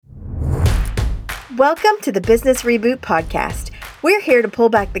Welcome to the Business Reboot Podcast. We're here to pull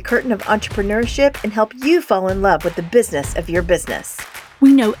back the curtain of entrepreneurship and help you fall in love with the business of your business.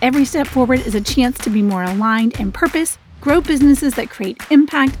 We know every step forward is a chance to be more aligned in purpose, grow businesses that create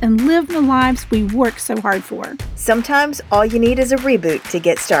impact, and live the lives we work so hard for. Sometimes all you need is a reboot to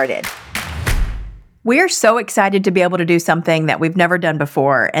get started. We're so excited to be able to do something that we've never done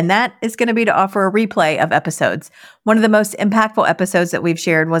before, and that is going to be to offer a replay of episodes. One of the most impactful episodes that we've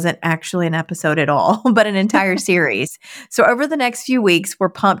shared wasn't actually an episode at all, but an entire series. So over the next few weeks, we're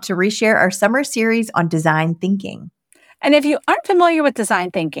pumped to reshare our summer series on design thinking. And if you aren't familiar with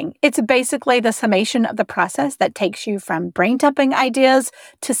design thinking, it's basically the summation of the process that takes you from brain-dumping ideas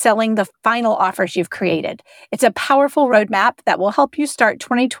to selling the final offers you've created. It's a powerful roadmap that will help you start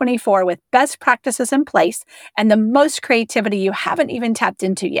 2024 with best practices in place and the most creativity you haven't even tapped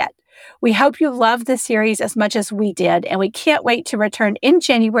into yet. We hope you love this series as much as we did, and we can't wait to return in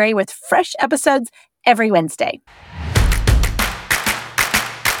January with fresh episodes every Wednesday.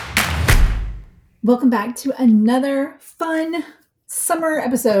 Welcome back to another fun summer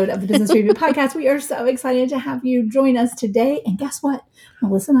episode of the Business Reboot Podcast. We are so excited to have you join us today. And guess what?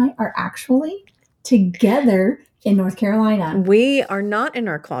 Melissa and I are actually together in North Carolina. We are not in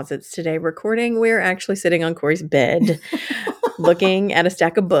our closets today recording. We're actually sitting on Corey's bed, looking at a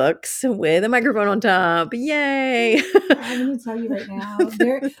stack of books with a microphone on top. Yay! I'm going to tell you right now,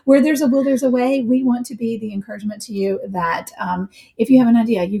 where there's a will, there's a way. We want to be the encouragement to you that if you have an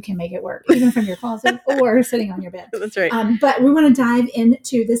idea, you can make it work, even from your closet or sitting on your bed. That's right. But we want to dive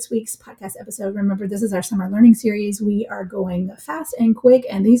into this week's podcast episode. Remember, this is our summer learning series. We are going fast and quick,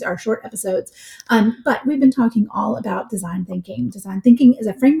 and these are short episodes. But we've been talking all about design thinking. Design thinking is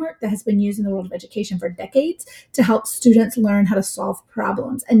a framework that has been used in the world of education for decades to help students learn how to solve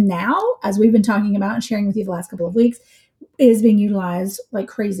problems. And now, as we've been talking about and sharing with you the last couple of weeks, it is being utilized like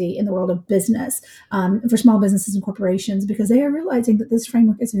crazy in the world of business for small businesses and corporations because they are realizing that this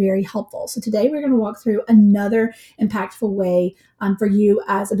framework is very helpful. So today we're going to walk through another impactful way for you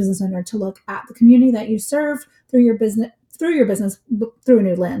as a business owner to look at the community that you serve through your business through a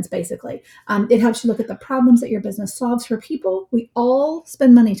new lens, basically. It helps you look at the problems that your business solves for people. We all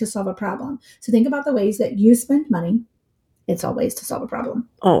spend money to solve a problem. So think about the ways that you spend money. It's all ways to solve a problem.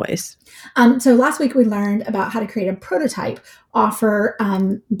 Always. So last week we learned about how to create a prototype offer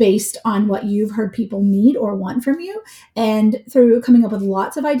based on what you've heard people need or want from you. And through coming up with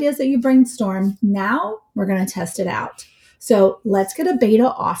lots of ideas that you brainstorm, now we're going to test it out. So let's get a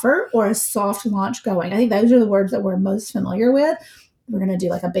beta offer or a soft launch going. I think those are the words that we're most familiar with. We're going to do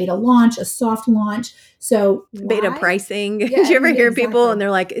like a beta launch, a soft launch. So beta pricing. Yeah, did you ever hear people and they're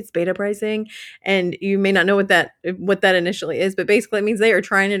like, it's beta pricing? And you may not know what that initially is, but basically it means they are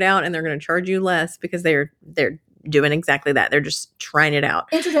trying it out and they're going to charge you less because they're doing exactly that. They're just trying it out.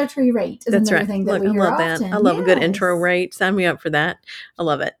 Introductory rate is another thing that we hear love often. That. I love a good intro rate. Sign me up for that. I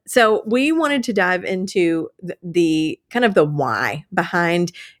love it. So we wanted to dive into the kind of the why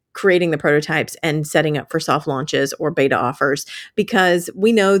behind creating the prototypes and setting up for soft launches or beta offers, because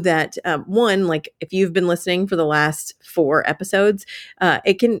we know that one, like if you've been listening for the last 4 episodes,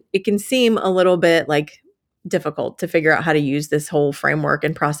 it can seem a little bit like difficult to figure out how to use this whole framework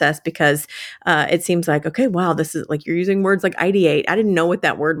and process because it seems like, okay, wow, this is like you're using words like ideate. I didn't know what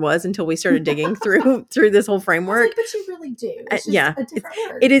that word was until we started digging through this whole framework. But you really do. It's just a different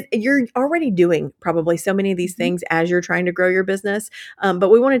word. It is. You're already doing probably so many of these things as you're trying to grow your business. But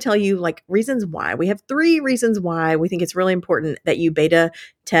we want to tell you like reasons why. We have 3 reasons why we think it's really important that you beta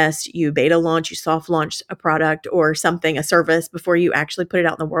test, you beta launch, you soft launch a product or something, a service before you actually put it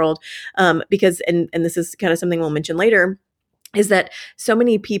out in the world. Because, and this is kind of something we'll mention later, is that so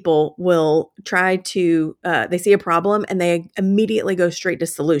many people will try to, they see a problem and they immediately go straight to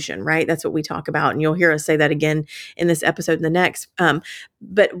solution, right? That's what we talk about. And you'll hear us say that again in this episode and the next.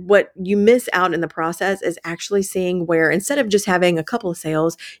 But what you miss out in the process is actually seeing where instead of just having a couple of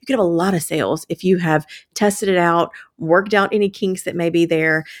sales, you could have a lot of sales if you have tested it out, worked out any kinks that may be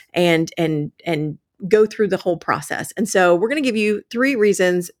there and go through the whole process. And so we're going to give you 3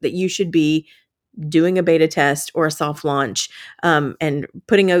 reasons that you should be doing a beta test or a soft launch and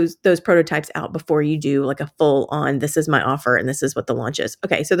putting those prototypes out before you do like a full on, this is my offer and this is what the launch is.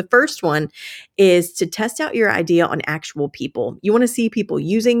 Okay, so the first one is to test out your idea on actual people. You want to see people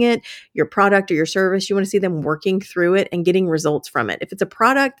using it, your product or your service. You want to see them working through it and getting results from it. If it's a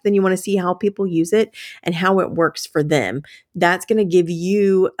product, then you want to see how people use it and how it works for them. That's going to give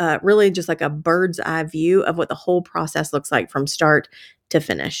you really just like a bird's eye view of what the whole process looks like from start to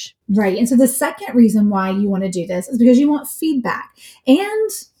finish. Right. And so the second reason why you want to do this is because you want feedback.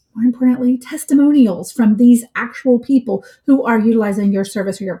 And more importantly, testimonials from these actual people who are utilizing your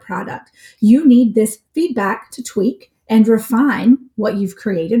service or your product. You need this feedback to tweak and refine what you've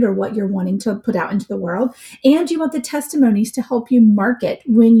created or what you're wanting to put out into the world. And you want the testimonies to help you market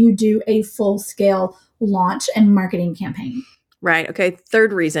when you do a full scale launch and marketing campaign. Right. Okay.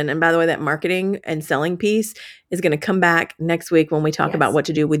 Third reason. And by the way, that marketing and selling piece is going to come back next week when we talk about what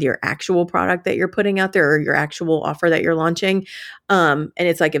to do with your actual product that you're putting out there or your actual offer that you're launching. And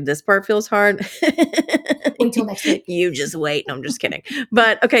it's like, if this part feels hard, wait till next week. You just wait. No, I'm just kidding.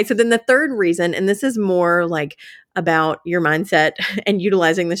 But okay. So then the third reason, and this is more like about your mindset and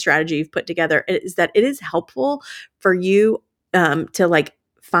utilizing the strategy you've put together, is that it is helpful for you to like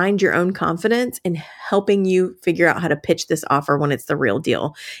find your own confidence in helping you figure out how to pitch this offer when it's the real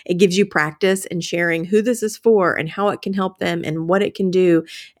deal. It gives you practice in sharing who this is for and how it can help them and what it can do.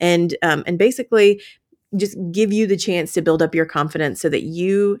 And basically just give you the chance to build up your confidence so that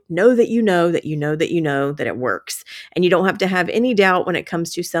you know that you know that you know that you know that it works. And you don't have to have any doubt when it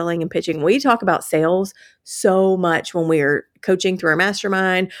comes to selling and pitching. We talk about sales so much when we're coaching through our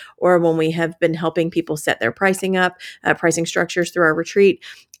mastermind or when we have been helping people set their pricing up, pricing structures through our retreat.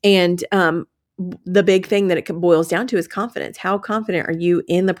 And the big thing that it boils down to is confidence. How confident are you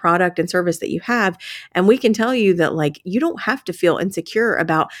in the product and service that you have? And we can tell you that like, you don't have to feel insecure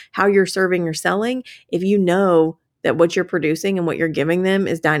about how you're serving or selling if you know that what you're producing and what you're giving them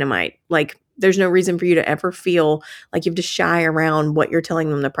is dynamite. Like, there's no reason for you to ever feel like you have to shy around what you're telling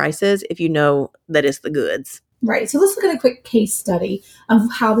them the price is if you know that it's the goods. Right. So let's look at a quick case study of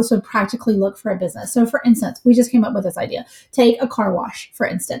how this would practically look for a business. So for instance, we just came up with this idea. Take a car wash, for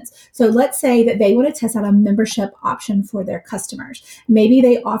instance. So let's say that they want to test out a membership option for their customers. Maybe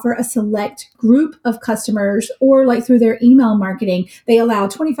they offer a select group of customers, or like through their email marketing, they allow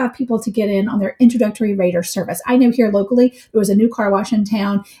 25 people to get in on their introductory rate or service. I know here locally, there was a new car wash in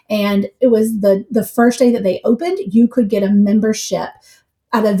town, and it was the first day that they opened, you could get a membership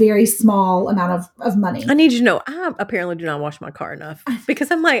at a very small amount of money. I need you to know, I apparently do not wash my car enough because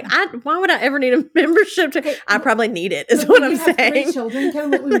I'm like, why would I ever need a membership? I probably need it, is what I'm saying. 3 children,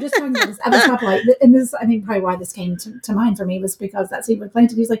 Kevin, we were just talking about this at the top light, and this, I think, probably why this came to mind for me was because that seed was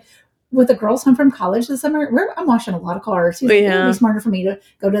planted. He's like, with the girls home from college this summer, I'm washing a lot of cars. He's like, it would be smarter for me to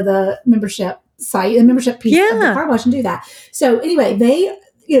go to the membership site, the membership piece of the car wash, and do that. So anyway, they.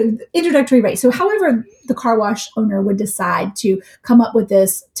 Introductory rate. So however the car wash owner would decide to come up with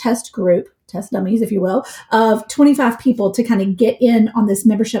this test group, test dummies, if you will, of 25 people to kind of get in on this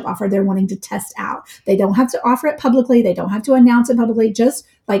membership offer they're wanting to test out. They don't have to offer it publicly. They don't have to announce it publicly, just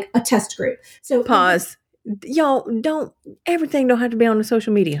like a test group. So pause. Y'all everything don't have to be on the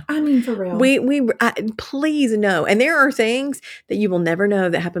social media. I mean, for real. Please know. And there are things that you will never know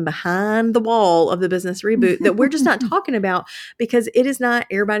that happen behind the wall of the business reboot that we're just not talking about because it is not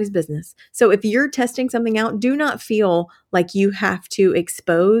everybody's business. So if you're testing something out, do not feel like you have to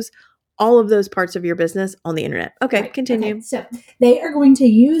expose all of those parts of your business on the internet. Okay, right. Continue. Okay. So they are going to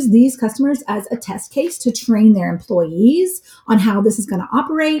use these customers as a test case to train their employees on how this is going to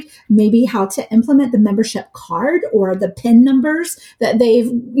operate, maybe how to implement the membership card or the PIN numbers that they've,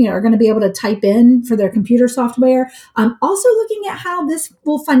 are going to be able to type in for their computer software. Also looking at how this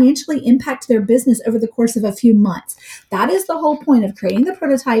will financially impact their business over the course of a few months. That is the whole point of creating the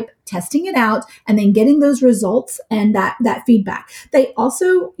prototype, testing it out, and then getting those results and that feedback. They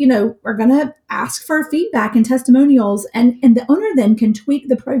also, are going to ask for feedback and testimonials, and the owner then can tweak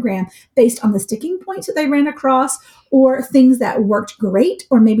the program based on the sticking points that they ran across or things that worked great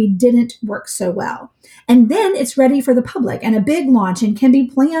or maybe didn't work so well. And then it's ready for the public and a big launch and can be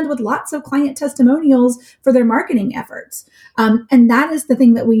planned with lots of client testimonials for their marketing efforts. And that is the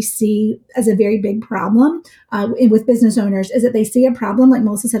thing that we see as a very big problem with business owners is that they see a problem, like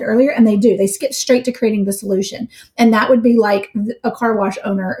Melissa said earlier, and they skip straight to creating the solution. And that would be like a car wash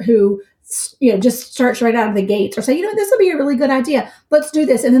owner who just starts right out of the gates or say, this will be a really good idea. Let's do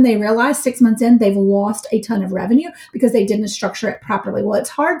this. And then they realize 6 months in, they've lost a ton of revenue because they didn't structure it properly. Well, it's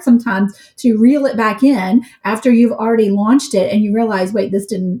hard sometimes to reel it back in after you've already launched it and you realize, wait, this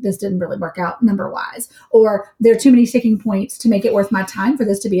didn't really work out number wise, or there are too many sticking points to make it worth my time for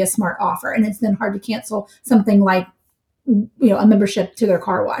this to be a smart offer. And it's then hard to cancel something like a membership to their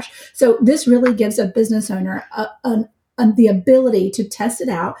car wash. So this really gives a business owner the ability to test it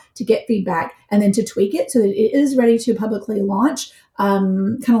out, to get feedback, and then to tweak it so that it is ready to publicly launch,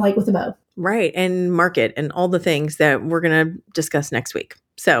 kind of like with a bow. Right. And market and all the things that we're going to discuss next week.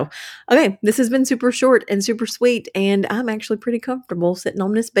 So, okay, this has been super short and super sweet, and I'm actually pretty comfortable sitting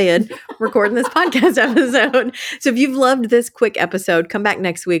on this bed recording this podcast episode. So if you've loved this quick episode, come back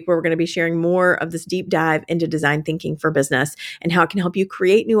next week where we're going to be sharing more of this deep dive into design thinking for business and how it can help you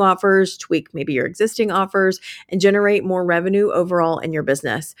create new offers, tweak maybe your existing offers, and generate more revenue overall in your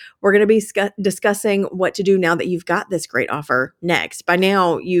business. We're going to be discussing what to do now that you've got this great offer next. By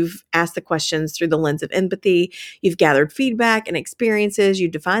now, you've asked the questions through the lens of empathy, you've gathered feedback and experiences,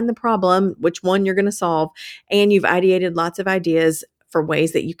 you've defined the problem, which one you're going to solve, and you've ideated lots of ideas for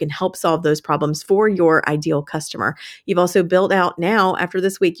ways that you can help solve those problems for your ideal customer. You've also built out now, after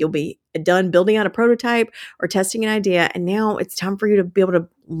this week, you'll be done building out a prototype or testing an idea. And now it's time for you to be able to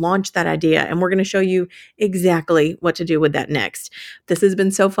launch that idea. And we're going to show you exactly what to do with that next. This has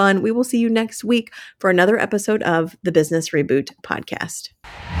been so fun. We will see you next week for another episode of the Business Reboot Podcast.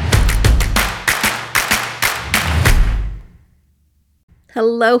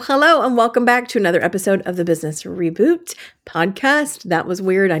 Hello, and welcome back to another episode of the Business Reboot Podcast. That was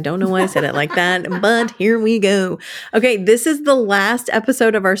weird. I don't know why I said it like that, but here we go. Okay, this is the last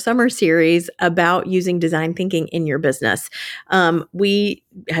episode of our summer series about using design thinking in your business. We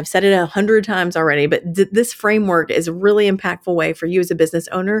have said it 100 times already, but this framework is a really impactful way for you as a business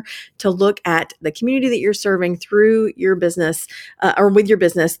owner to look at the community that you're serving through your business or with your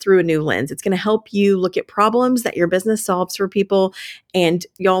business through a new lens. It's going to help you look at problems that your business solves for people. And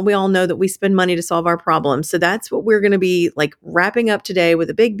we all know that we spend money to solve our problems. So that's what we're going to be like wrapping up today with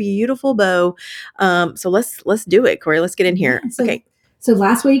a big, beautiful bow. So let's do it, Corey. Let's get in here. Okay. So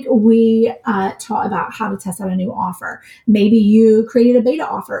last week we taught about how to test out a new offer. Maybe you created a beta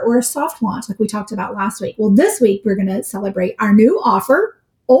offer or a soft launch like we talked about last week. Well, this week we're going to celebrate our new offer,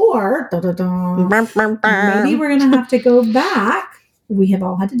 or maybe we're going to have to go back. We have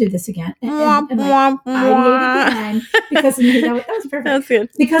all had to do this again and ideate again because that was perfect. That's good.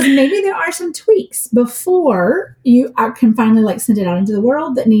 Because maybe there are some tweaks before you can finally send it out into the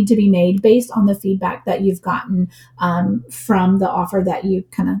world that need to be made based on the feedback that you've gotten from the offer that you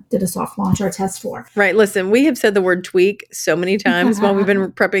kind of did a soft launch or a test for. Right. Listen, we have said the word tweak so many times while we've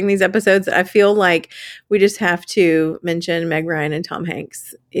been prepping these episodes. I feel like we just have to mention Meg Ryan and Tom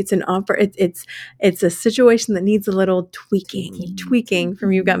Hanks. It's an offer. It's a situation that needs a little tweaking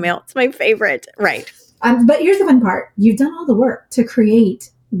from You've Got Mail. It's my favorite. Right. But here's the fun part. You've done all the work to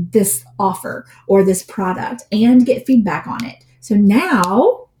create this offer or this product and get feedback on it. So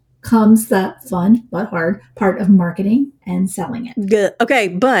now comes the fun but hard part of marketing and selling it. Good. Okay.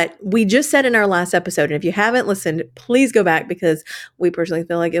 But we just said in our last episode, and if you haven't listened, please go back because we personally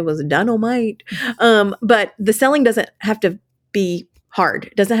feel like it was dynamite. But the selling doesn't have to be hard.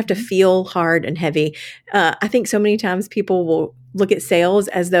 It doesn't have to feel hard and heavy. I think so many times people will look at sales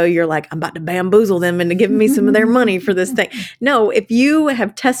as though you're like, I'm about to bamboozle them into giving me some of their money for this thing. No, if you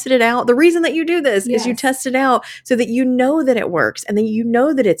have tested it out, the reason that you do this is you test it out so that you know that it works and then you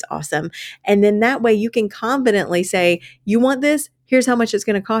know that it's awesome. And then that way you can confidently say, you want this? Here's how much it's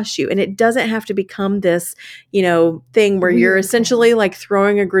going to cost you. And it doesn't have to become this, thing where you're essentially like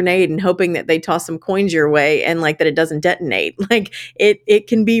throwing a grenade and hoping that they toss some coins your way and like that it doesn't detonate. Like it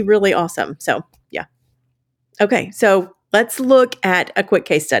can be really awesome. So yeah. Okay. So let's look at a quick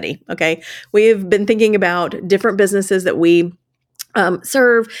case study. Okay. We have been thinking about different businesses that we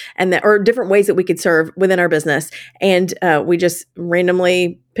serve or different ways that we could serve within our business. And we just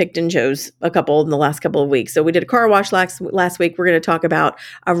randomly picked and chose a couple in the last couple of weeks. So we did a car wash last week. We're going to talk about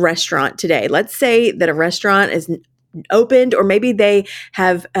a restaurant today. Let's say that a restaurant is opened, or maybe they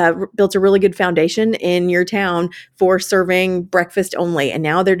have built a really good foundation in your town for serving breakfast only. And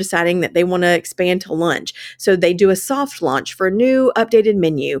now they're deciding that they want to expand to lunch. So they do a soft launch for a new updated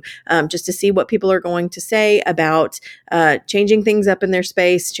menu, just to see what people are going to say about changing things up in their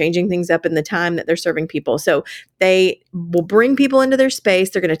space, changing things up in the time that they're serving people. So they will bring people into their space.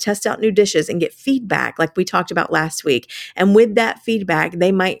 They're going to test out new dishes and get feedback like we talked about last week. And with that feedback,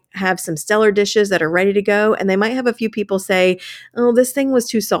 they might have some stellar dishes that are ready to go. And they might have a few people say, oh, this thing was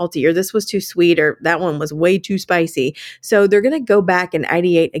too salty, or this was too sweet, or that one was way too spicy. So they're going to go back and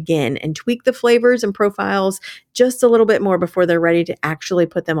ideate again and tweak the flavors and profiles just a little bit more before they're ready to actually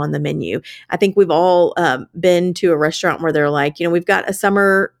put them on the menu. I think we've all been to a restaurant where they're like, we've got a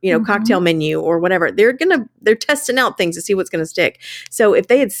summer, cocktail menu or whatever. They're testing out things to see what's going to stick. So if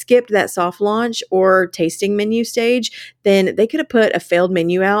they had skipped that soft launch or tasting menu stage, then they could have put a failed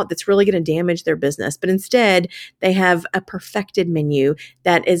menu out that's really going to damage their business. But instead, they have a perfected menu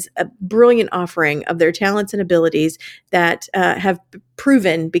that is a brilliant offering of their talents and abilities that have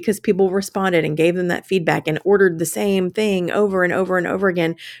proven because people responded and gave them that feedback and ordered the same thing over and over and over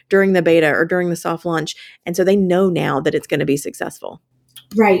again during the beta or during the soft launch. And so they know now that it's going to be successful.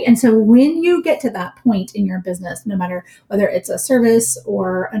 Right. And so when you get to that point in your business, no matter whether it's a service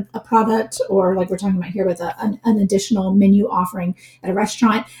or a product, or like we're talking about here with an additional menu offering at a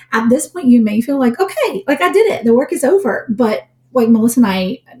restaurant, at this point, you may feel like, okay, like I did it, the work is over. But like Melissa and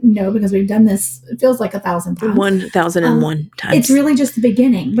I know, because we've done this, it feels like 1,000 times. 1,001 times. It's really just the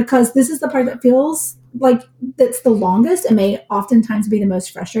beginning, because this is the part that feels like that's the longest and may oftentimes be the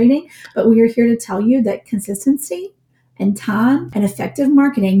most frustrating. But we are here to tell you that consistency and time and effective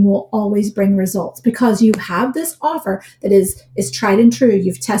marketing will always bring results, because you have this offer that is tried and true.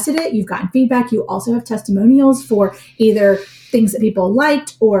 You've tested it, you've gotten feedback, you also have testimonials for either things that people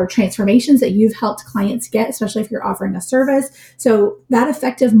liked or transformations that you've helped clients get, especially if you're offering a service. So that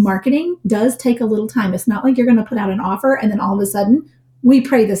effective marketing does take a little time. It's not like you're going to put out an offer and then all of a sudden we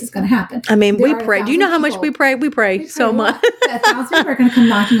pray this is going to happen. I mean, we pray. Do you know how much we pray? We pray so much. 1,000 people are going to come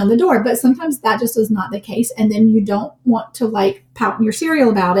knocking on the door, but sometimes that just is not the case. And then you don't want to like pout in your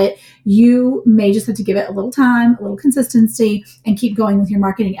cereal about it. You may just have to give it a little time, a little consistency, and keep going with your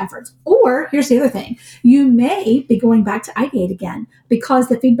marketing efforts. Or here's the other thing. You may be going back to ideate again, because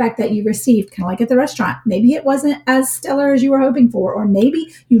the feedback that you received, kind of like at the restaurant, maybe it wasn't as stellar as you were hoping for, or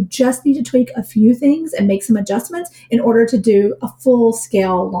maybe you just need to tweak a few things and make some adjustments in order to do a full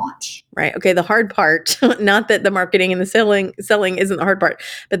scale launch. Right. Okay. The hard part, not that the marketing and the selling isn't the hard part,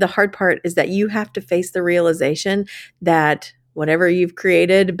 but the hard part is that you have to face the realization that whatever you've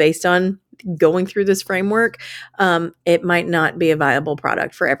created based on going through this framework, it might not be a viable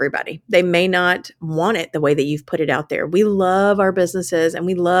product for everybody. They may not want it the way that you've put it out there. We love our businesses and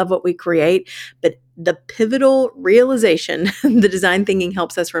we love what we create, but the pivotal realization the design thinking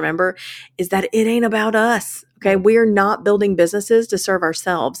helps us remember is that it ain't about us. Okay. We are not building businesses to serve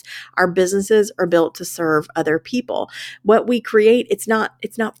ourselves. Our businesses are built to serve other people. What we create, it's not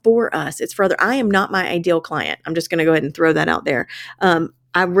for us. It's for other. I am not my ideal client. I'm just going to go ahead and throw that out there.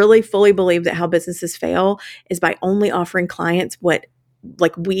 I really fully believe that how businesses fail is by only offering clients what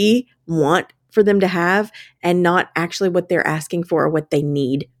like we want for them to have and not actually what they're asking for or what they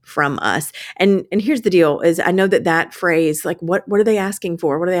need from us. And here's the deal is I know that phrase, like what are they asking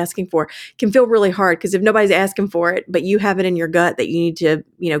for? What are they asking for? Can feel really hard, because if nobody's asking for it, but you have it in your gut that you need to,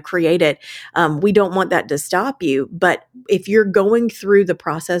 create it. We don't want that to stop you. But if you're going through the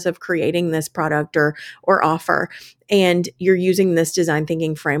process of creating this product or offer, and you're using this design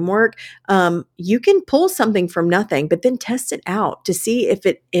thinking framework, you can pull something from nothing, but then test it out to see if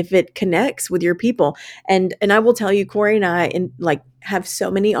it connects with your people. And I will tell you, Corey and I have so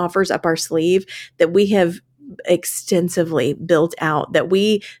many offers up our sleeve that we have extensively built out, that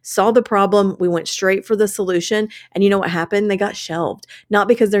we saw the problem, we went straight for the solution, and you know what happened? They got shelved. Not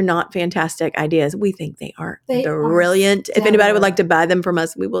because they're not fantastic ideas. We think they are brilliant. If anybody would like to buy them from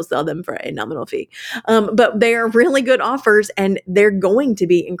us, we will sell them for a nominal fee. But they are really good offers, and they're going to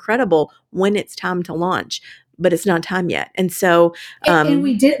be incredible when it's time to launch. But it's not time yet. And so, and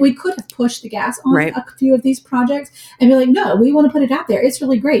we could have pushed the gas on a few of these projects and be like, no, we want to put it out there. It's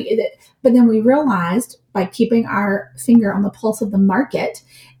really great. But then we realized, by keeping our finger on the pulse of the market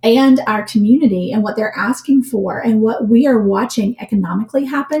and our community and what they're asking for and what we are watching economically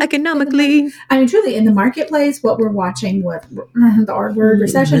happen. Truly in the marketplace, what we're watching with the R word,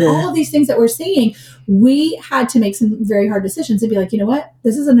 recession, all of these things that we're seeing, we had to make some very hard decisions and be like, you know what?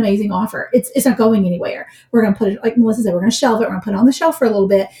 This is an amazing offer. It's not going anywhere. We're going to put it, like Melissa said, we're going to shelve it. We're going to put it on the shelf for a little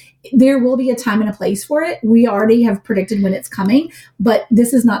bit. There will be a time and a place for it. We already have predicted when it's coming, but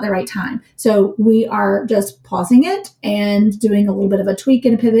this is not the right time. So we are just pausing it and doing a little bit of a tweak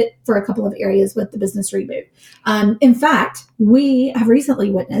and a pivot for a couple of areas with the business reboot. In fact, we have recently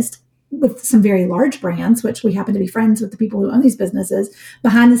witnessed with some very large brands, which we happen to be friends with the people who own these businesses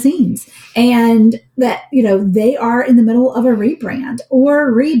behind the scenes, and that, they are in the middle of a rebrand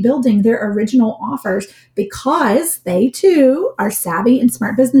or rebuilding their original offers because they too are savvy and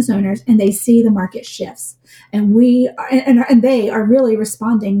smart business owners, and they see the market shifts, and they are really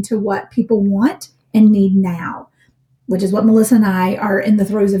responding to what people want and need now, which is what Melissa and I are in the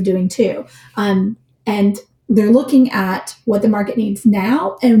throes of doing too. And they're looking at what the market needs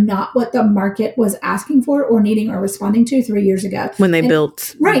now and not what the market was asking for or needing or responding to 3 years ago. When they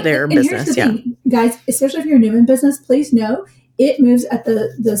built their business. Here's the thing, guys, especially if you're new in business, please know it moves at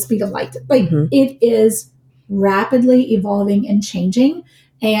the speed of light. It is rapidly evolving and changing,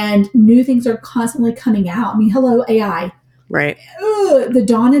 and new things are constantly coming out. I mean, hello, AI. Right. The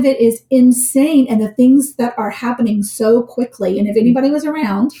dawn of it is insane, and the things that are happening so quickly. And if anybody was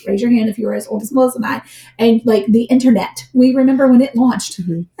around, raise your hand if you were as old as Melissa and I. And like the internet, we remember when it launched.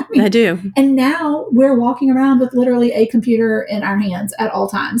 I do. And now we're walking around with literally a computer in our hands at all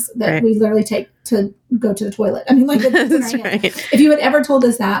times that we literally take to go to the toilet. I mean, like that's right. If you had ever told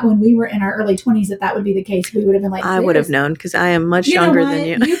us that when we were in our early 20s that would be the case, we would have been like, I would have known because I am much younger than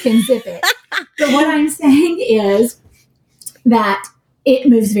you. You can zip it. But what I'm saying is that it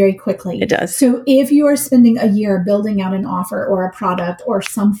moves very quickly. It does. So if you are spending a year building out an offer or a product or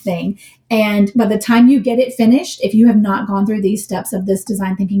something, and by the time you get it finished, if you have not gone through these steps of this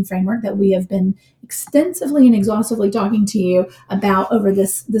design thinking framework that we have been extensively and exhaustively talking to you about over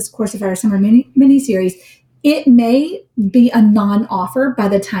this course of our summer mini series, it may be a non-offer by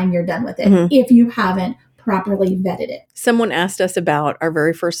the time you're done with it if you haven't properly vetted it. Someone asked us about our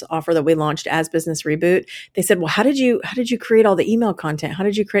very first offer that we launched as Business Reboot. They said, well, how did you create all the email content? How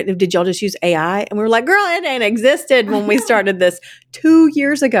did you create, did y'all just use AI? And we were like, girl, it ain't existed when we started this 2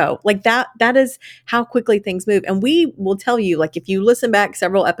 years ago. Like that is how quickly things move. And we will tell you, like, if you listen back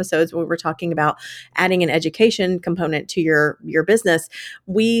several episodes where we were talking about adding an education component to your business,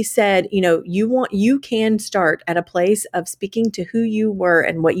 we said, you can start at a place of speaking to who you were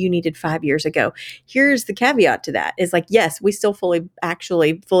and what you needed 5 years ago. Here's the caveat to that is like, yes, we still fully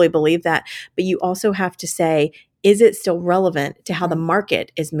believe that, but you also have to say, is it still relevant to how the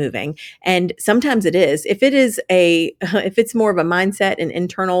market is moving? And sometimes it is. If it's more of a mindset and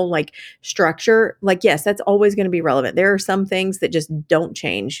internal like structure, like, yes, that's always going to be relevant. There are some things that just don't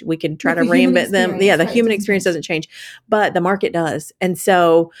change. We can try to reinvent them. Yeah, the human experience doesn't change, but the market does. And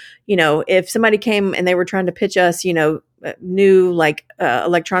so, if somebody came and they were trying to pitch us, new like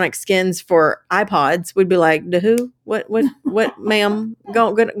electronic skins for iPods, we'd be like, to who? What, ma'am?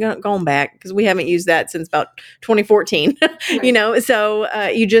 Go back, because we haven't used that since about 2014. Right. So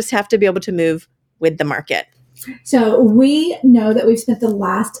you just have to be able to move with the market. So we know that we've spent the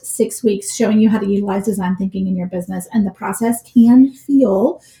last 6 weeks showing you how to utilize design thinking in your business, and the process can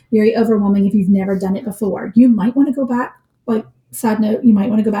feel very overwhelming if you've never done it before. You might want to go back, side note, you might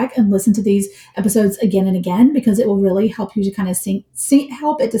want to go back and listen to these episodes again and again, because it will really help you to kind of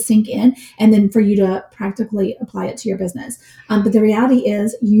help it to sink in, and then for you to practically apply it to your business. But the reality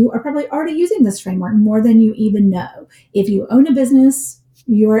is you are probably already using this framework more than you even know. If you own a business,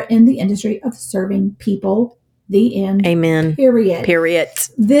 you're in the industry of serving people. The end. Amen. Period.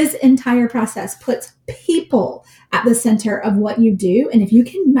 This entire process puts people at the center of what you do. And if you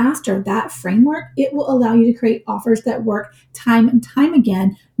can master that framework, it will allow you to create offers that work time and time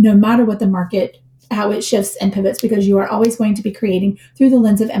again, no matter what the market, how it shifts and pivots, because you are always going to be creating through the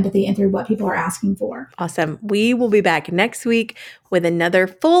lens of empathy and through what people are asking for. Awesome. We will be back next week with another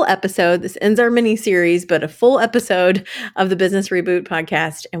full episode. This ends our mini series, but a full episode of the Business Reboot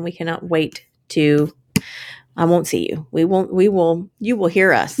podcast. And we cannot wait to... I won't see you. You will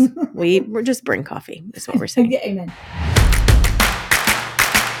hear us. We're just bring coffee. That's what we're saying. Amen.